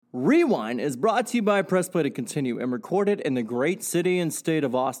Rewind is brought to you by Press Play to Continue and recorded in the great city and state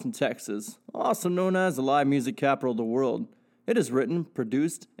of Austin, Texas, also known as the live music capital of the world. It is written,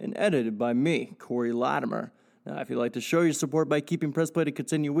 produced, and edited by me, Corey Latimer. Now, if you'd like to show your support by keeping Press Play to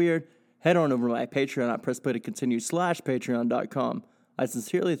Continue weird, head on over to my Patreon at pressplaytocontinue.com/patreon.com. I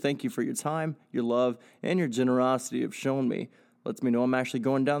sincerely thank you for your time, your love, and your generosity of showing me. Lets me know I'm actually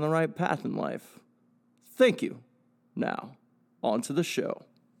going down the right path in life. Thank you. Now, on to the show.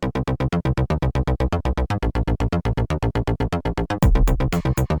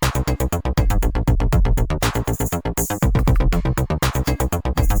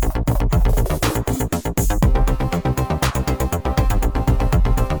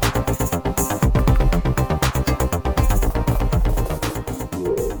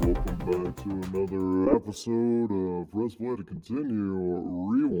 Episode of Press Play to Continue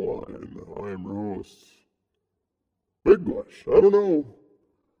or Rewind. I am your host, Big Blush. I don't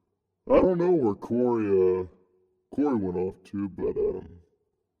know where Corey went off to, but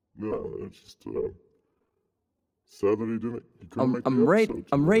yeah, it's just sad that he couldn't make the episode.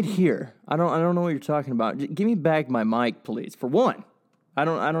 I'm right here. I don't know what you're talking about. Give me back my mic, please. For one, I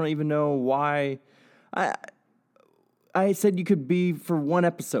don't even know why. I said you could be for one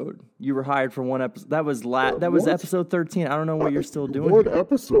episode. You were hired for one episode. That was episode 13. I don't know what you're still doing. One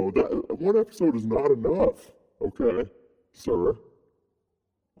episode is not enough. Okay, sir.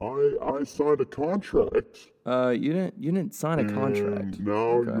 I signed a contract. You didn't sign a contract. And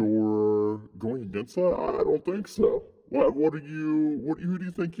now you're going against that? I don't think so. Who do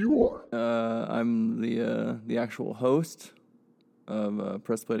you think you are? I'm the actual host of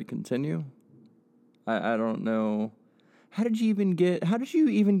Press Play to Continue. I don't know. How did you even get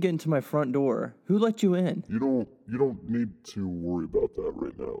into my front door? Who let you in? You don't need to worry about that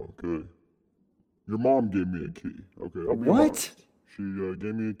right now, okay? Your mom gave me a key, okay? I'll be honest. She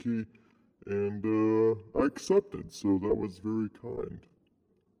gave me a key, and I accepted, so that was very kind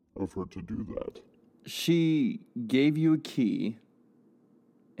of her to do that. She gave you a key,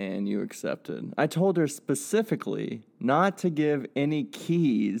 and you accepted. I told her specifically not to give any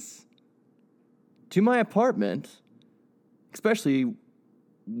keys to my apartment, especially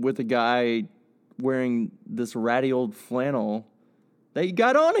with a guy wearing this ratty old flannel that you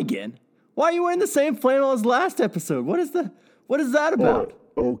got on again. Why are you wearing the same flannel as last episode? What is that about?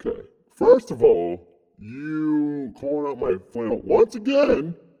 Okay. First of all, you calling out my flannel once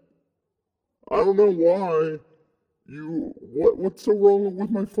again. I don't know why what's so wrong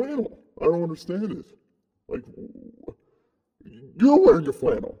with my flannel? I don't understand it. Like, you're wearing a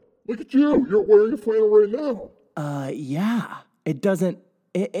flannel. Look at you. You're wearing a flannel right now. Yeah. It doesn't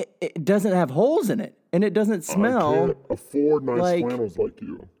have holes in it, and it doesn't smell. I can't afford nice flannels like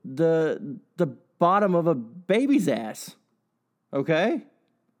you. The bottom of a baby's ass. Okay?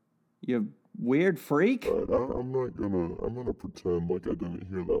 You weird freak. Right, I'm gonna pretend like I didn't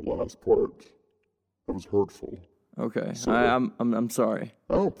hear that last part. That was hurtful. Okay. So, I'm sorry.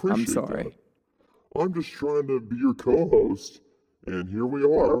 I don't appreciate I'm sorry. That. I'm just trying to be your co-host, and here we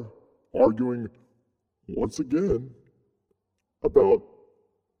are arguing once again about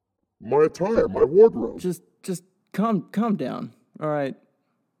my attire, my wardrobe. Just calm down. All right.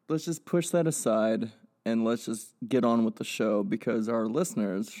 Let's just push that aside and let's just get on with the show, because our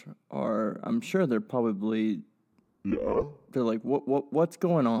listeners I'm sure they're probably they're like, what's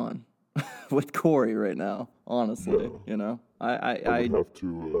going on with Corey right now? Honestly, you know, I would have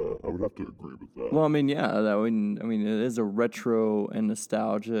to agree with that. Well, I mean, yeah, it is a retro and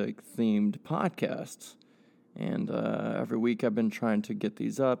nostalgic themed podcast. And every week I've been trying to get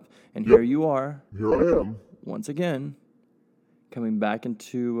these up. And here you are. Here I am. Once again, coming back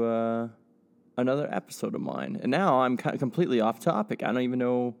into another episode of mine. And now I'm completely off topic. I don't even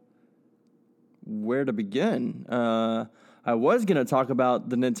know where to begin. I was going to talk about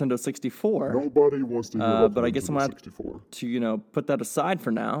the Nintendo 64. Nobody wants to hear about but the I guess I'm Nintendo going 64. to put that aside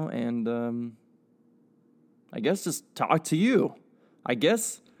for now. And I guess just talk to you. I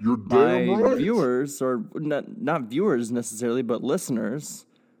guess you're damn right. Viewers, or not viewers necessarily, but listeners,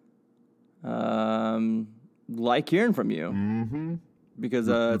 like hearing from you. Mm-hmm. Because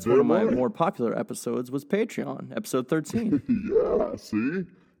it's one of my more popular episodes was Patreon, episode 13. Yeah, see?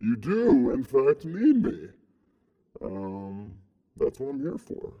 You do, in fact, need me. That's what I'm here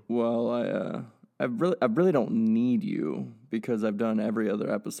for. Well, I really don't need you, because I've done every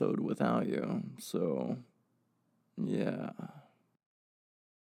other episode without you. So, yeah.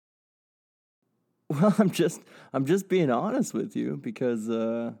 Well, I'm just being honest with you, because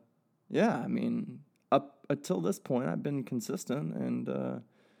up until this point I've been consistent, and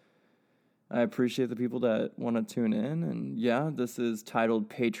I appreciate the people that want to tune in. And yeah, this is titled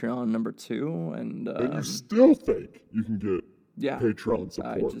Patreon number 2. And you still think you can get yeah, Patreon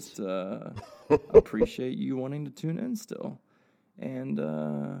support? I just appreciate you wanting to tune in still. And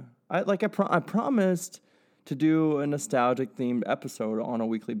I promised to do a nostalgic themed episode on a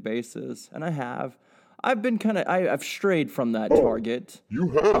weekly basis, and I have. I've been I've strayed from that target. You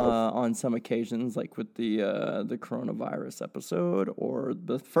have on some occasions, like with the coronavirus episode or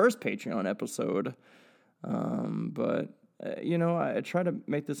the first Patreon episode. But I try to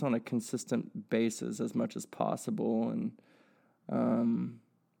make this on a consistent basis as much as possible, and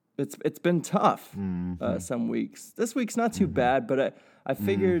it's been tough some weeks. This week's not too bad, but I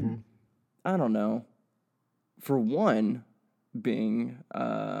figured I don't know. For one, being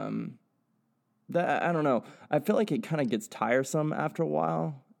that I don't know. I feel like it kind of gets tiresome after a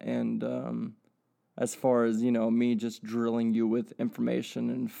while, and as far as me just drilling you with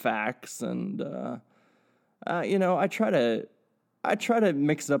information and facts, and I try to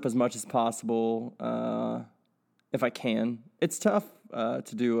mix it up as much as possible if I can. It's tough to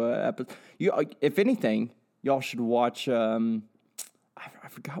do a episode. If anything, y'all should watch. I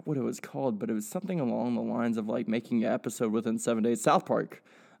forgot what it was called, but it was something along the lines of like making an episode within 7 days. South Park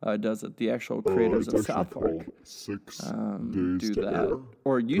does it. The actual creators of South Park 6 days do to that, air.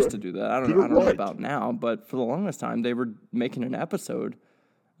 or used to do that. I don't know about now, but for the longest time, they were making an episode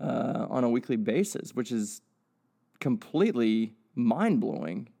on a weekly basis, which is completely mind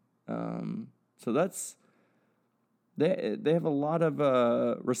blowing. So that's they have a lot of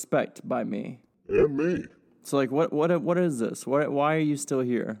respect by me and me. So like what is this? Why are you still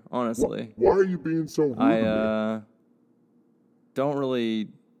here? Honestly, why are you being so rude? I don't really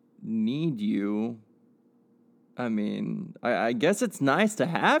need you. I mean, I guess it's nice to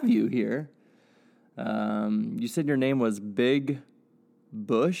have you here. You said your name was Big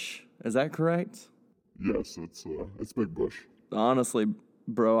Bush. Is that correct? Yes, it's Big Bush. Honestly,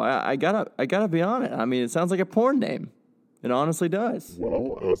 bro, I gotta be honest. I mean, it sounds like a porn name. It honestly does.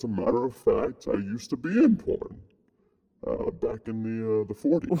 Well, as a matter of fact, I used to be in porn back in the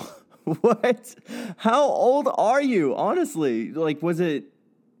 40s. What? How old are you? Honestly, like, was it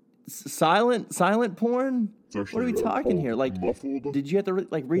silent porn? It's What are we talking here? Like, muffled. did you have to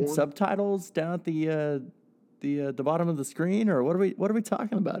read porn? subtitles down at the bottom of the screen, or what are we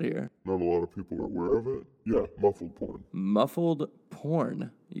talking about here? Not a lot of people are aware of it. Yeah, muffled porn. Muffled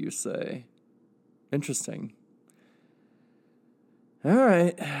porn, you say? Interesting. All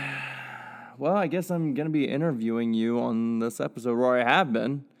right. Well, I guess I'm going to be interviewing you on this episode, or I have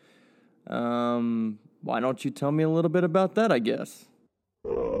been. Why don't you tell me a little bit about that, I guess?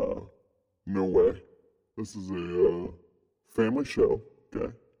 No way. This is a family show,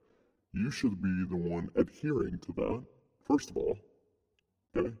 okay? You should be the one adhering to that, first of all,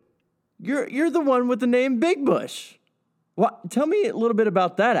 okay? You're the one with the name Big Bush. What? Tell me a little bit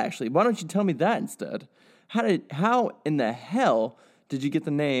about that, actually. Why don't you tell me that instead? How in the hell did you get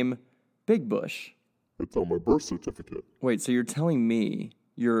the name Big Bush? It's on my birth certificate. Wait, so you're telling me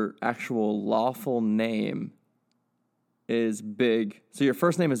your actual lawful name is Big. So your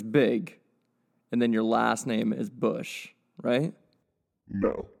first name is Big, and then your last name is Bush, right?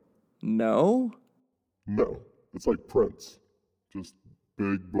 No. No? No. It's like Prince. Just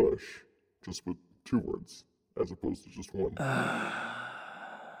Big Bush. Just with 2 words, as opposed to just one.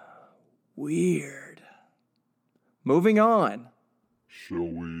 Weird. Moving on. Shall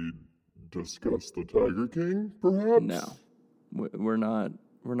we discuss the Tiger King, perhaps? No. We're not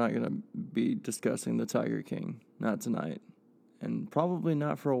going to be discussing the Tiger King. Not tonight. And probably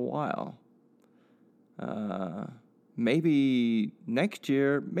not for a while. Maybe next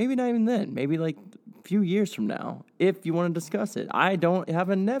year, maybe not even then. Maybe like a few years from now, if you want to discuss it. I don't have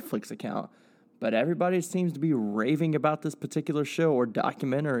a Netflix account, but everybody seems to be raving about this particular show, or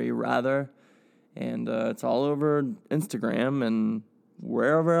documentary rather. And it's all over Instagram and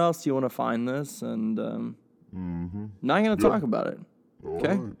wherever else you want to find this. And not going to talk about it.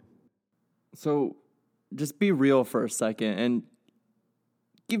 Okay? Right. So just be real for a second and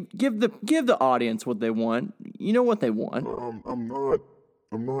give the audience what they want. You know what they want.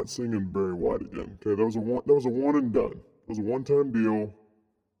 I'm not singing Barry White again. Okay, that was a one and done. It was a one-time deal.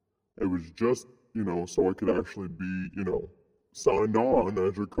 It was just, so I could actually be, signed on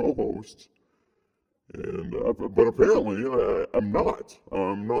as your co-host. And but apparently I'm not.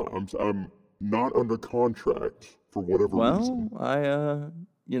 I'm not under contract for whatever reason. Well,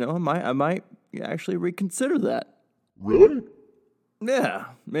 I might actually reconsider that. Really? Yeah,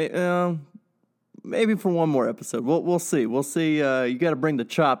 maybe for one more episode. We'll see. We'll see. You got to bring the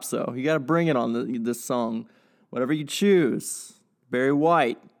chops, though. You got to bring it on this song, whatever you choose. Barry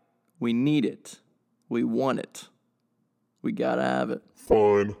White, We need it. We want it. We gotta have it.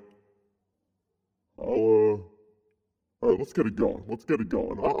 Fine. All right, let's get it going.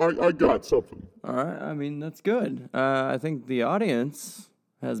 I got something. All right, I mean, that's good. I think the audience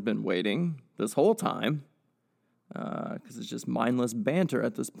has been waiting this whole time, because it's just mindless banter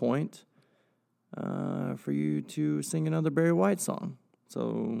at this point, for you to sing another Barry White song.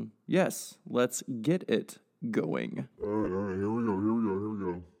 So, yes, let's get it going. All right, here we go.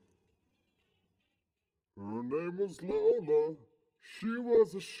 Her name was Lola. She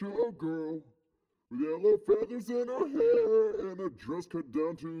was a showgirl with yellow feathers in her hair and a dress cut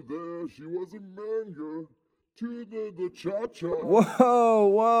down to there. She was a manga to the cha-cha.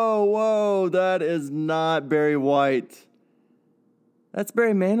 Whoa. That is not Barry White. That's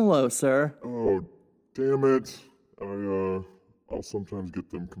Barry Manilow, sir. Oh, damn it. I'll sometimes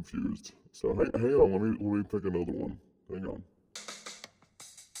get them confused. So hang on, let me pick another one. Hang on.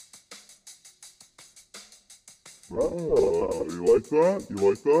 Oh, you like that?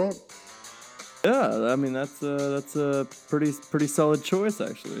 Yeah, I mean, that's a pretty solid choice,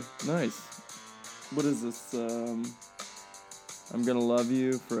 actually. Nice. What is this? I'm Gonna Love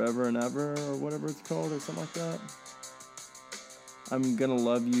You Forever and Ever, or whatever it's called, or something like that. I'm Gonna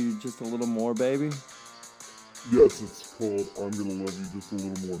Love You Just a Little More, Baby. Yes, it's called I'm Gonna Love You Just a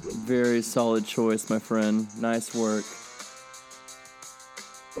Little More, Baby. Very solid choice, my friend. Nice work.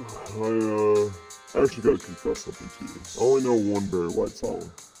 I actually gotta confess something to you. I only know one Barry White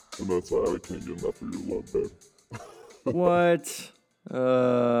song, and that's I Can't Get Enough of Your Love, Babe. What?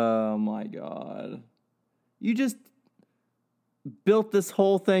 Oh my God. You just built this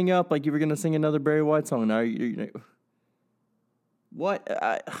whole thing up like you were gonna sing another Barry White song. Now you what?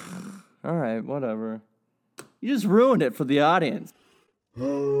 All right, whatever. You just ruined it for the audience. I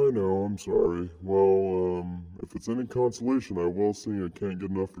know, I'm sorry. Well, if it's any consolation, I will sing I Can't Get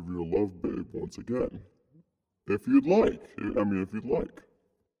Enough of Your Love, Babe, once again. If you'd like.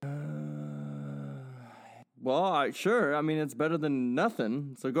 Well, sure. I mean, it's better than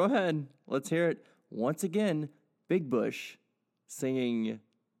nothing. So go ahead. Let's hear it. Once again, Big Bush singing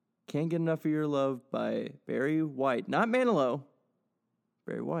Can't Get Enough of Your Love by Barry White. Not Manilow.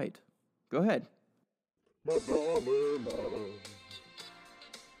 Barry White. Go ahead. My darling,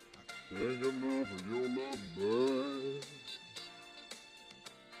 can't get enough of your love, babe.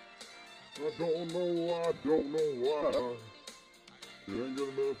 I don't know why. Can't get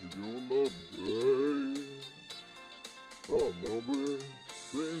enough of your love, babe. Oh, no, babe.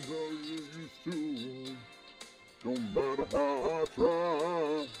 Things I used to. Don't matter how I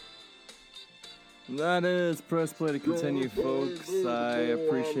try. That is Press Play to Continue, folks. I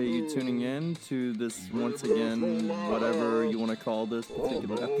appreciate you tuning in to this, once again, whatever you want to call this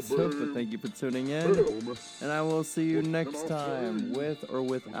particular episode, but thank you for tuning in, and I will see you next time, with or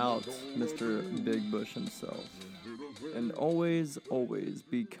without Mr. Big Bush himself. And always, always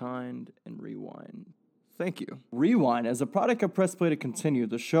be kind and rewind. Thank you. Rewind is a product of Press Play to Continue.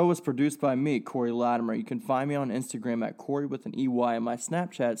 The show was produced by me, Corey Latimer. You can find me on Instagram at Corey with an EY and my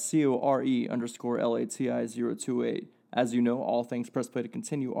Snapchat, CORE_LATI028. As you know, all things Press Play to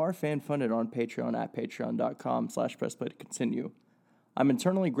Continue are fan-funded on Patreon at patreon.com/Press Play to Continue. I'm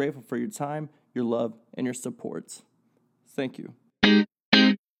eternally grateful for your time, your love, and your support. Thank you.